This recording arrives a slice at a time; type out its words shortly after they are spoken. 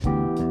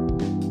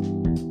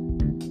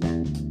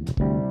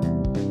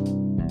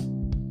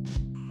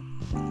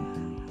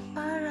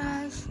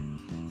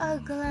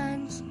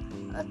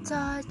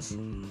watch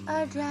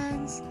a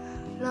dance,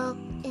 look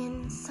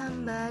in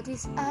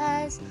somebody's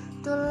eyes,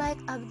 to light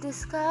up the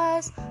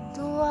skies,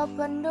 to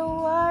open the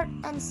world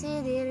and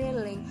see the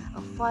reeling. A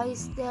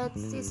voice that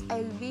says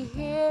I'll be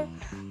here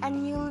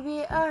and you'll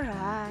be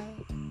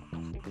alright.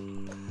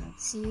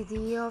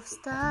 City of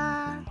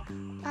stars,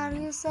 are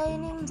you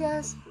shining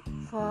just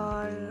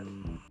for?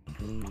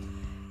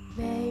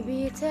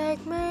 Baby,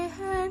 take my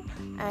hand,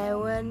 I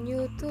want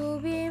you to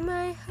be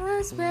my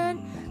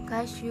husband,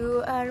 'cause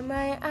you are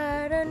my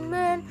Iron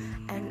Man,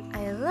 and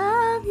I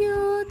love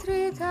you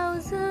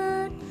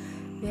 3000.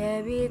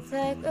 Baby,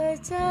 take a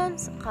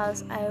chance,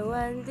 'cause I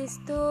want this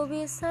to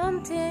be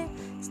something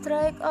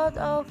straight out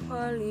of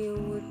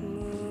Hollywood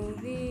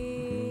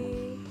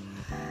movie.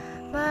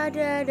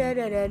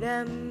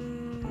 Ba-da-da-da-da-dum,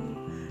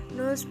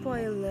 no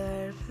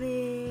spoiler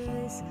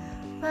please.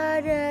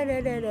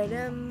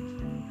 Ba-da-da-da-da-dum,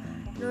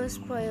 no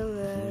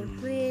spoiler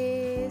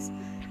please.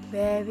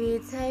 Baby,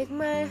 take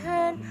my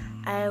hand,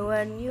 I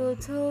want you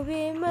to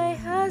be my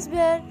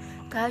husband,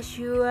 'cause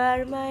you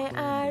are my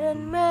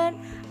Iron Man,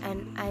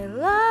 and I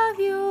love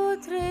you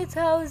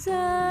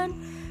 3000.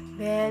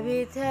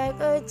 Baby, take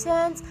a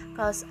chance,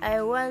 'cause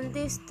I want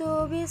this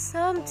to be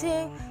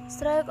something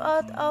straight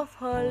out of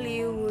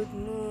Hollywood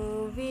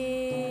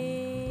movie.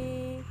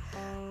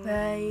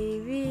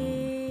 Baby,